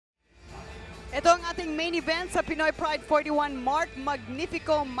ating main event sa Pinoy Pride 41, Mark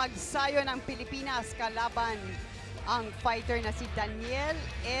Magnifico Magsayo ng Pilipinas kalaban ang fighter na si Daniel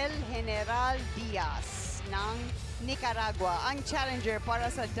El General Diaz ng Nicaragua, ang challenger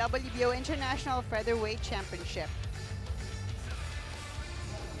para sa WBO International Featherweight Championship.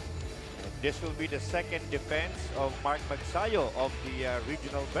 This will be the second defense of Mark Magsayo of the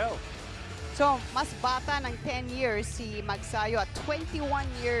regional belt. So, mas bata ng 10 years si Magsayo at 21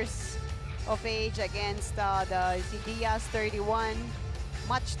 years of age against si Diaz, 31.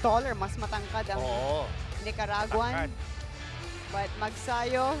 Much taller, mas matangkad ang Nicaraguan. Tangkad. But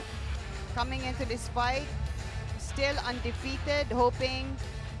Magsayo, coming into this fight, still undefeated, hoping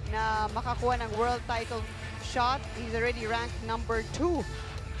na makakuha ng world title shot. He's already ranked number 2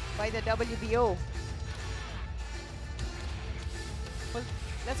 by the WBO. Well,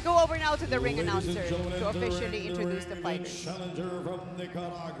 let's go over now to the ring announcer to officially introduce the fighters. Challenger from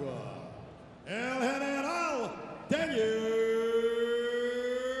Nicaragua, El General Daniel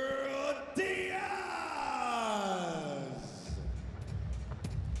Diaz.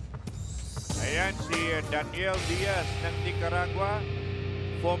 Ayan si Daniel Diaz ng Nicaragua,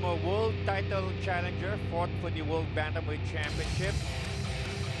 former world title challenger, fought for the World Bantamweight Championship.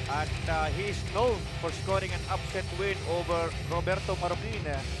 At he is known for scoring an upset win over Roberto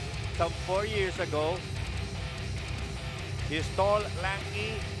Marolina some 4 years ago. He's tall,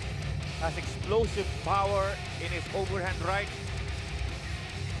 lanky, has explosive power in his overhand right.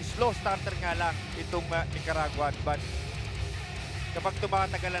 Slow starter nga lang itong Nicaraguan, but kapag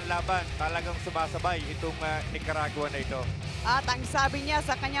tumatagal ang laban, talagang sumasabay itong Nicaragua na ito. At ang sabi niya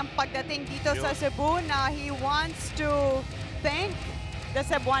sa kanyang pagdating dito sa Cebu na he wants to thank the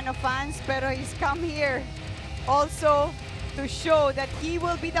Cebuano fans, pero he's come here also to show that he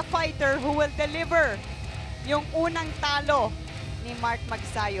will be the fighter who will deliver yung unang talo ni Mark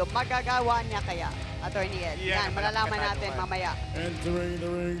Magsayo. Magagawa niya kaya, Attorney Ed? Yeah, Yan, malalaman natin mamaya. Entering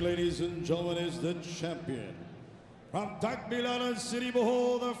the ring, ladies and gentlemen, is the champion. From Tacbilaran City,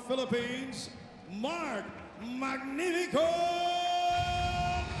 Bohol, the Philippines, Mark Magnifico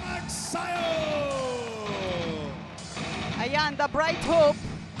Magsayo! Ayan, the bright hope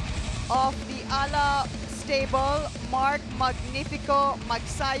of the Ala stable, Mark Magnifico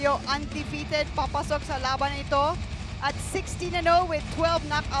Magsayo, undefeated, papasok sa laban ito at 16-0 with 12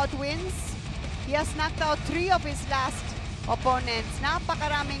 knockout wins. He has knocked out 3 of his last opponents.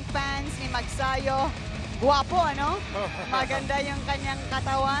 Napakaraming fans ni Magsayo. Guwapo, ano? Maganda yung kanyang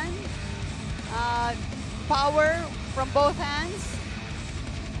katawan. Power from both hands.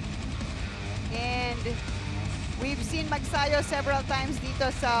 And we've seen Magsayo several times dito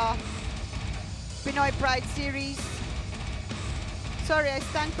sa Pinoy Pride Series. Sorry, I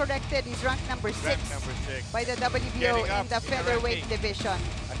stand corrected. He's ranked number 6 by the WBO in the featherweight division.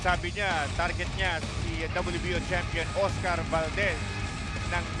 At sabi niya, target niya si WBO champion Oscar Valdez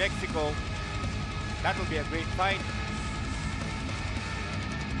ng Mexico. That will be a great fight.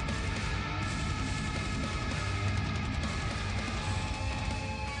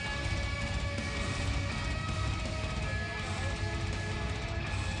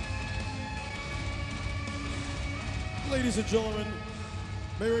 Ladies and gentlemen,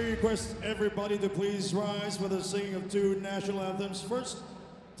 may we request everybody to please rise for the singing of 2 national anthems. First,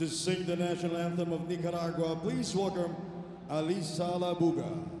 to sing the national anthem of Nicaragua, please welcome Alisa Labuga.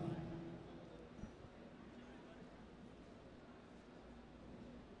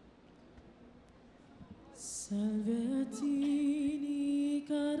 Salve a ti,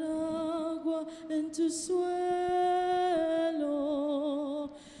 Nicaragua, en tu suelo,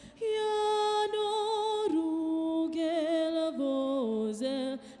 ya no ruge la voz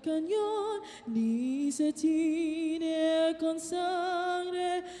del cañón, ni se tiñe con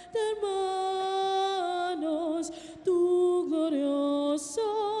sangre de hermanos, tu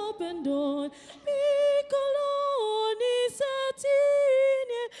glorioso pendón, mi color ni se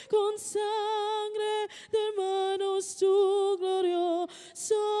tiñe con sangre de hermanos, tu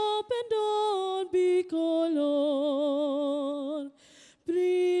glorioso pendón bicolor.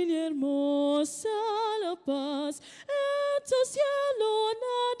 Brilla hermosa la paz en tu cielo,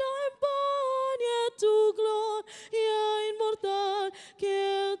 nada empaña tu gloria inmortal,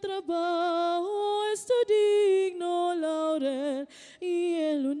 que el trabajo es tu digno laurel y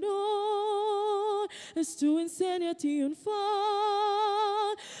el honor es tu enseña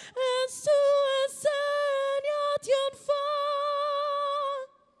triunfal, es tu enseña triunfal.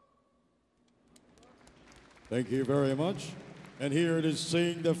 Thank you very much. And here it is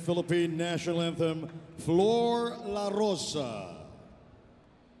singing the Philippine national anthem, Flor La Rosa.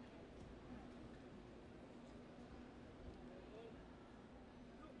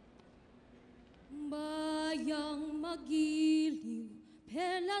 Kayang magiliw,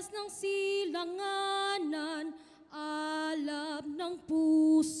 pelas ng silanganan, alab ng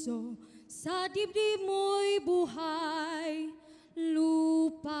puso, sa dibdib mo'y buhay.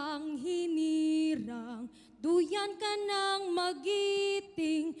 Lupang hinirang, duyan ka ng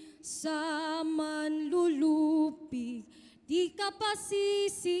magiting, sa manlulupig. Di ka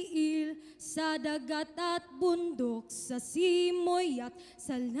pasisiil sa dagat at bundok, sa simoy at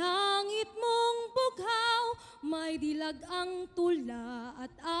sa langit mong bughaw. May dilag ang tula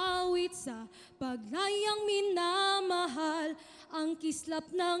at awit sa paglayang minamahal. Ang kislap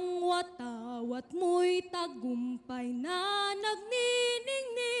ng watawat mo'y tagumpay na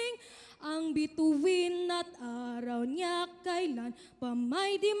nagniningning. Ang bituin at araw niya kailan pa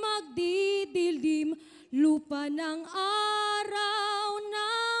may di magdidilim. Lupa ng araw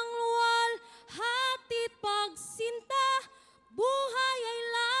ng luwal, hatid pagsinta, buhay ay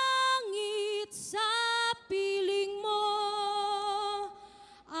langit sa piling mo.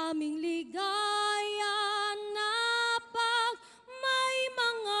 Aming ligaya na pag may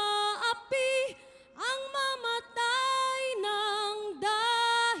mga api, ang mamatay ng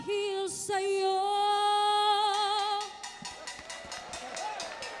dahil sa'yo.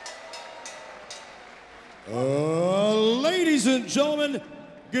 Ladies and gentlemen,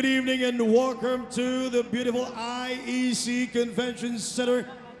 good evening and welcome to the beautiful IEC Convention Center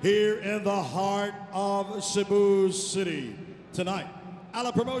here in the heart of Cebu City. Tonight,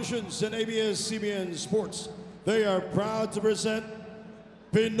 Ala Promotions and ABS-CBN Sports, they are proud to present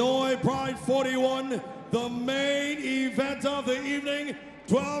Pinoy Pride 41, the main event of the evening,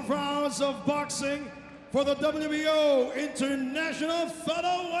 12 rounds of boxing for the WBO International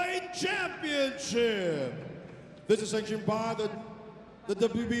Featherweight Championship. This is sanctioned by the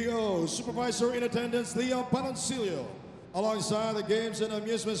WBO Supervisor in Attendance, Leo Panoncillo, alongside the Games and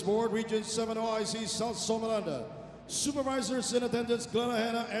Amusements Board, Region 7 OIC, South Somalanda. Supervisors in Attendance, Glenna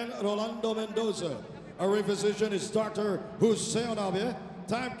Hanna and Rolando Mendoza. Our ring physician is Dr. Hussein Navia.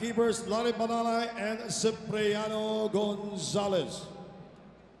 Timekeepers, Lali Manalay and Cipriano Gonzalez.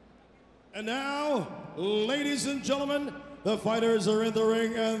 And now, ladies and gentlemen, the fighters are in the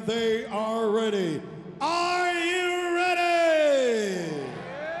ring and they are ready. Are you ready?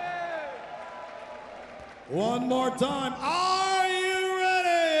 One more time. Are you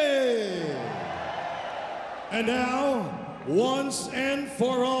ready? And now, once and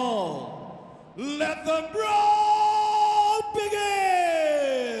for all, let the brawl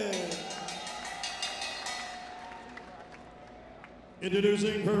begin!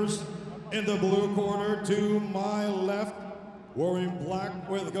 Introducing first, in the blue corner to my left, wearing black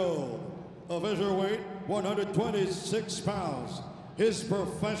with gold, a measure 126 pounds. His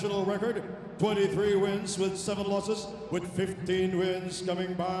professional record, 23 wins with 7 losses, with 15 wins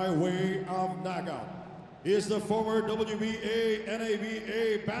coming by way of knockout. He is the former WBA,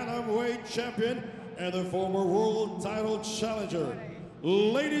 NABA Bantamweight champion and the former world title challenger.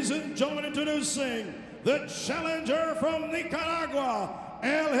 Ladies and gentlemen, introducing the challenger from Nicaragua,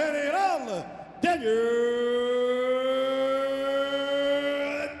 El General Diaz.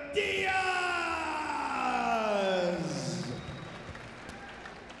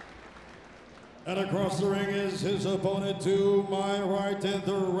 And across the ring is his opponent to my right in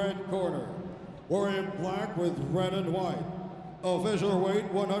the red corner, wearing black with red and white, official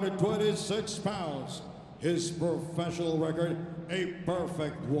weight 126 pounds. His professional record, a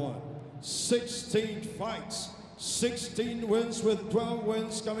perfect one. 16 fights, 16 wins with 12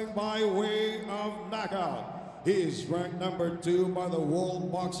 wins coming by way of knockout. He is ranked number 2 by the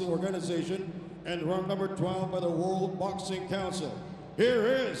World Boxing Organization and ranked number 12 by the World Boxing Council. Here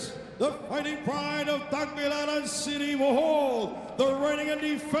is the fighting pride of Tagbilaran City, Bohol, the reigning and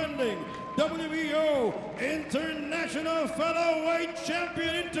defending WBO International Featherweight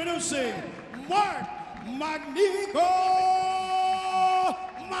Champion, introducing Mark Magnifico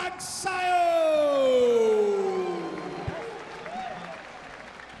Magsayo.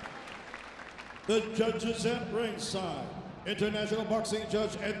 The judges at ringside, International Boxing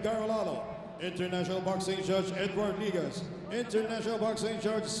Judge Edgar Lalo, International Boxing Judge Edward Diaz, International Boxing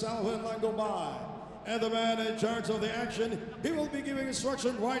Judge Salvin Langomay, and the man in charge of the action, he will be giving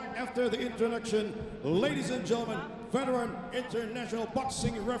instruction right after the introduction. Ladies and gentlemen, veteran international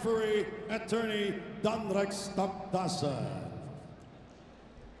boxing referee, attorney Danrex Tapdasa.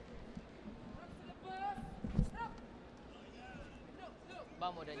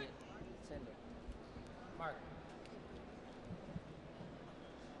 Vamos, Daniel. Send it. Mark.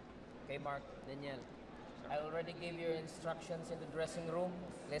 Okay, Mark, Daniel. I already gave you instructions in the dressing room.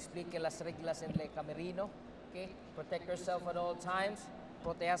 Le explique las reglas en el camerino. Okay? Protect yourself at all times.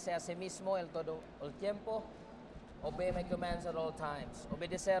 protegerse a sí mismo el todo el tiempo. Obey my commands at all times.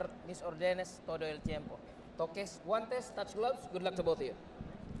 Obedecer mis órdenes todo el tiempo. Toques, guantes, touch gloves. Good luck to both of you.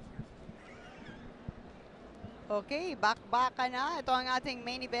 Okay, back-baka na. Ito ang ating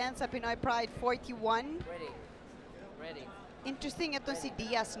main event sa Pinoy Pride 41. Ready. Ready. Interesting ito si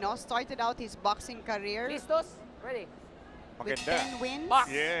Diaz, no? Started out his boxing career Listos? Ready. with Maganda. 10 wins, Box.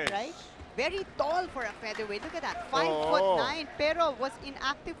 Yes. right? Very tall for a featherweight. Look at that, 5'9", Oo. pero was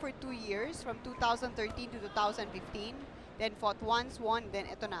inactive for 2 years, from 2013 to 2015. Then fought once, won, then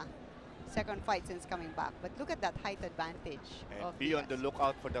ito na. Second fight since coming back. But look at that height advantage And of be on the Diaz.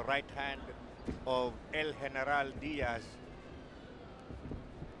 lookout for the right hand of El General Diaz,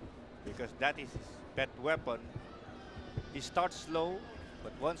 because that is his pet weapon. He starts slow,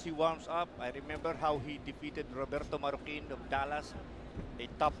 but once he warms up, I remember how he defeated Roberto Marroquin of Dallas, a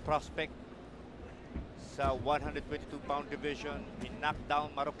top prospect sa 122-pound division. He knocked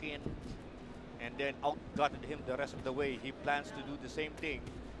down Marroquin and then outgutted him the rest of the way. He plans to do the same thing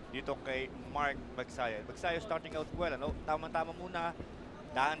dito kay Mark Magsayo. Magsayo starting out well, ano? Tama-tama muna.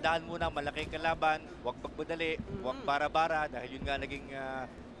 Dahan-dahan muna, malaking kalaban, huwag magmadali, huwag bara-bara, dahil yun nga naging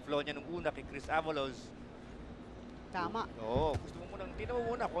flow niya nung una kay Chris Avalos. Tama. Oo, gusto mo munang, tingnan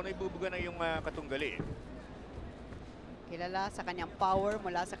mo muna kung ano ibubuga na yung katunggali. Kilala sa kanyang power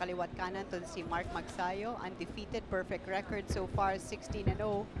mula sa kaliwat kanan to si Mark Magsayo. Undefeated, perfect record so far, 16-0.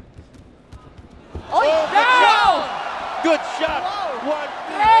 Oh, good shot! Good shot! Wow. 1,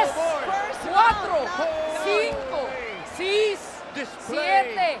 2, Tres, more! First cuatro, round, cinco, seis,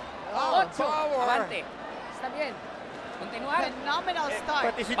 Display siete, of ocho. power. Avante. Está bien. Continuar. Phenomenal start.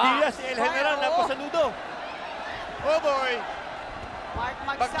 Pati si Box. Diaz, si El General, Oo. napasaludo. Oh boy! Mark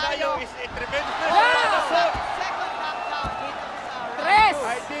Magsayo Magsayo. is a tremendous Wow! Second knockdown dito sa round Tres. two.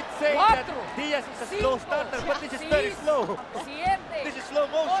 I did say Cuatro. that Diaz is a slow Cinco. starter, but this is very Seis, slow. siete, This is slow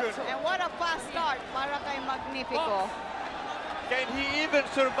motion. ocho. And what a fast start para kay Magnifico. Can he even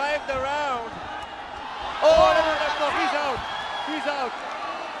survive the round? Oh, no, he's out. He's out.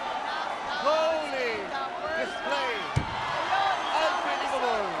 Holy display.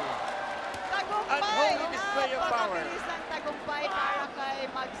 Unbelievable. Tagumpay. Unholy display of power. Napakabilis ng tagumpay para kay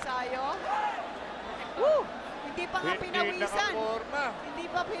Magsayo. Woo! Hindi pa nga Hindi pinawisan. nakaporma. Hindi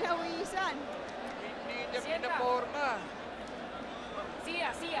pa pinawisan. Hindi niya Sienta. pinaporma. Sia,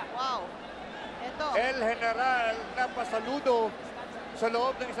 sia. Wow. Ito. El General napasaludo sa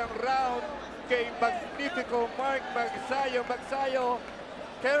loob ng isang round kay Magnifico Mark Magsayo. Magsayo,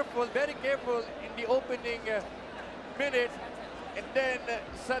 careful, very careful in the opening minute, and then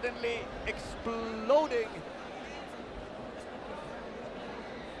suddenly exploding.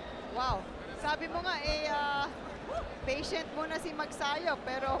 Wow. Sabi mo nga, patient muna si Magsayo,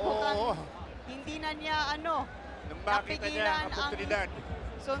 pero Oo. mukhang hindi na niya, Nung makita niya ang oportunidad.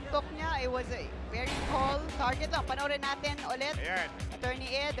 suntok niya. It was a very tall target. Panoorin natin ulit. Ayan, Attorney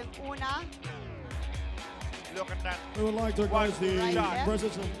Ed, ang una. look at that. We would like to acknowledge the Right there.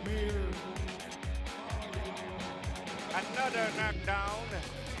 presence of Mayor. Another knockdown.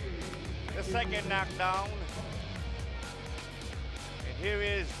 The second knockdown. And here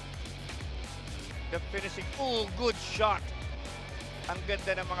is the finishing. Oh, good shot. Ang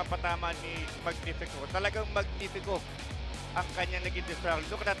ganda ng mga patama ni Magnifico. Talagang Magnifico ang kanyang naging distraction.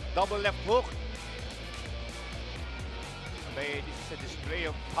 Look at that double left hook. Abay, this is a display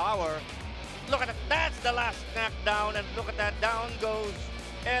of power. Look at that. That's the last knockdown. And look at that. Down goes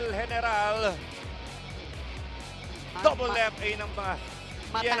El General. Double left ay ng mga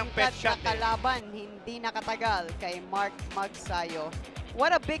yan ang pet Matangkad shot na kalaban, hindi nakatagal kay Mark Magsayo.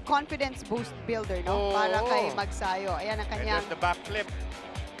 What a big confidence boost builder, no? Oo. Para kay Magsayo. Ayan ang And kanyang there's the backflip.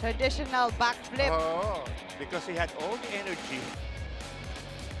 traditional backflip. Oh, because he had all the energy.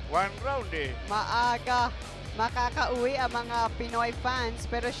 One round eh. Maaga makakauwi ang mga Pinoy fans.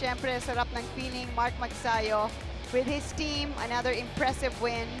 Pero syempre, sarap ng feeling Mark Magsayo with his team. Another impressive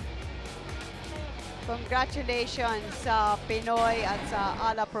win. Congratulations sa Pinoy at sa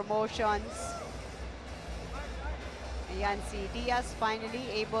Ala Promotions. Ayan, si Diaz finally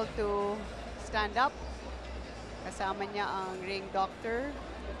able to stand up. Kasama niya ang ring doctor.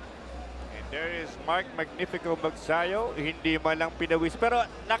 And there is Mark Magnifico Magsayo. Hindi man lang pinawis. Pero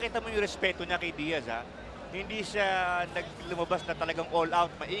nakita mo yung respeto niya kay Diaz, ha? Hindi siya naglumabas na talagang all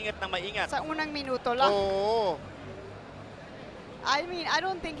out. Maingat na maingat. Sa unang minuto lang. Oo. I mean, I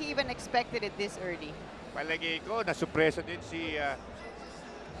don't think he even expected it this early. Palagay ko, nasupreso din si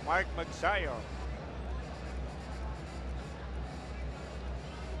Mark Magsayo.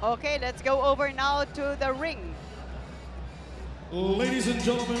 Okay, let's go over now to the ring. Ladies and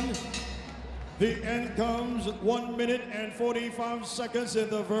gentlemen, The end comes at 1 minute and 45 seconds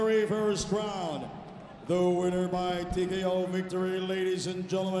in the very first round. The winner by TKO victory, ladies and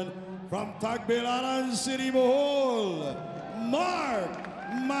gentlemen, from Tagbilaran City, Bohol, Mark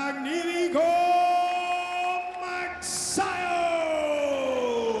Magnifico Magsayo!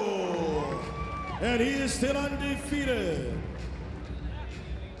 And he is still undefeated.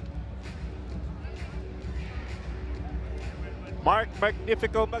 Mark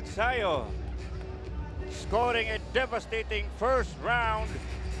Magnifico Magsayo scoring a devastating first round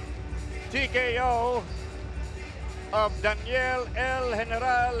TKO of Daniel El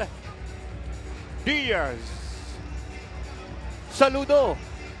General Diaz. Saludo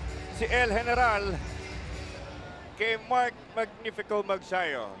si El General kay Mark Magnifico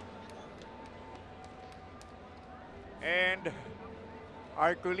Magsayo. And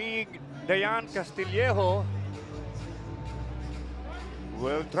our colleague Diane Castillejo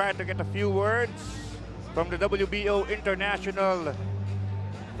will try to get a few words from the WBO International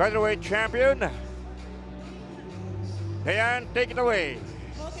Featherweight Champion. Diane, take it away.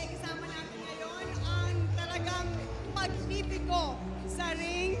 Okay, kasama natin ngayon ang talagang Magnifico sa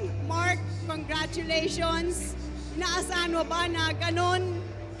ring. Mark, congratulations. Inaasahan mo ba na ganon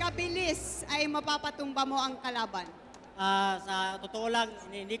kabilis ay mapapatumba mo ang kalaban? Sa totoo lang,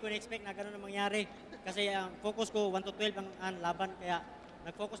 hindi ko na-expect na gano'n ang mangyari. Kasi ang focus ko, 1 to 12 ang laban. Kaya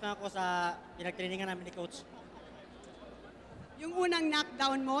nag-focus na ako sa pinag-trainingan namin ni Coach. Yung unang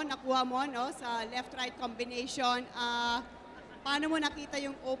knockdown mo, nakuha mo no, sa left-right combination, paano mo nakita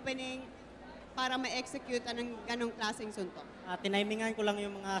yung opening para ma-execute ng ganong klaseng suntok? Tinimingan ko lang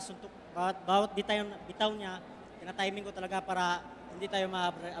yung mga suntok. Bawat bitaw niya, tinatiming ko talaga para hindi tayo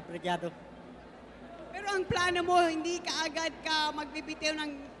ma-abregyado. Pero ang plano mo, hindi kaagad ka magbibitiw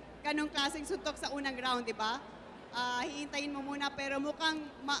ng ganong klaseng suntok sa unang round, di ba? Hihintayin mo muna, pero mukhang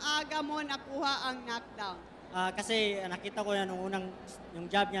maaga mo nakuha ang knockdown. Kasi nakita ko yan nung unang yung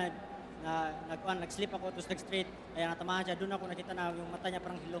jab niya, nag-slip ako, tapos nag-straight. Kaya natamahan siya, doon ako nakita na yung mata niya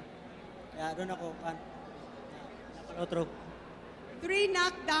parang hilo. Kaya doon ako, napalotro. 3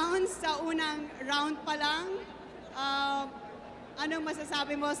 knockdowns sa unang round pa lang. Anong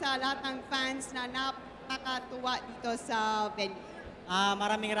masasabi mo sa lahat ng fans na napakatuwa dito sa venue?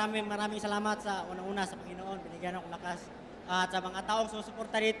 Maraming salamat sa unang-una sa Panginoon. Binigyan ako lakas. At sa mga taong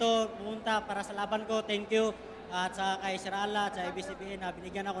sumusuporta dito, pumunta para sa laban ko, thank you. At sa kay Sirala at sa ABS-CBN na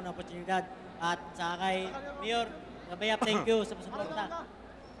binigyan ako ng oportunidad. At sa kay Mayor Gabayap, thank you sa suporta.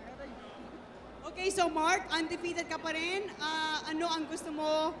 Okay, so Mark, undefeated ka pa rin. Ano ang gusto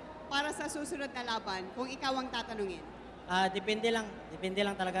mo para sa susunod na laban kung ikaw ang tatanungin? Depende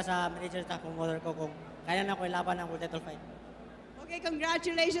lang talaga sa manager at promoter ko kung kaya na ko ilaban ng world title fight. Okay,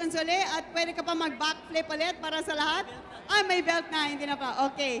 congratulations ulit at pwede ka pa mag-backflip ulit para sa lahat. May belt na, hindi na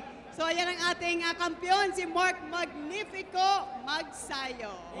pa. Okay, so ayan ang ating kampiyon, si Mark Magnifico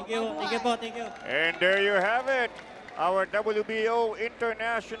Magsayo. Thank you po, thank you. And there you have it. Our WBO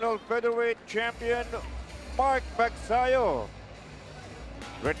International Featherweight Champion, Mark Magsayo,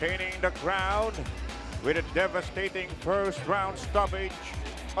 retaining the crown with a devastating first round stoppage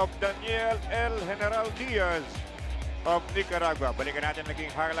of Daniel El General Diaz of Nicaragua. Balikan natin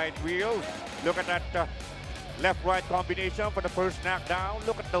naging highlight reels. Look at that left-right combination for the first knockdown.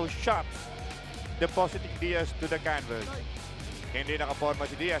 Look at those shots depositing Diaz to the canvas. Hindi nakaporma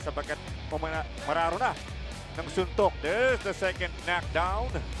si Diaz sapagkat mararo na ng suntok. There's the second knockdown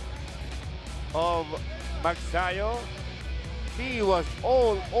of Magsayo. He was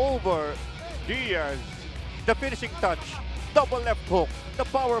all over Diaz. The finishing touch, double left hook, the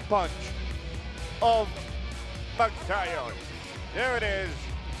power punch of Magsayo. There it is.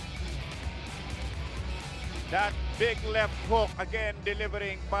 That big left hook again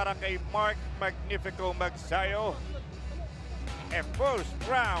delivering para kay Mark Magnifico Magsayo. A first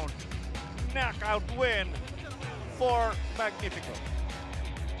round knockout win for Magnifico.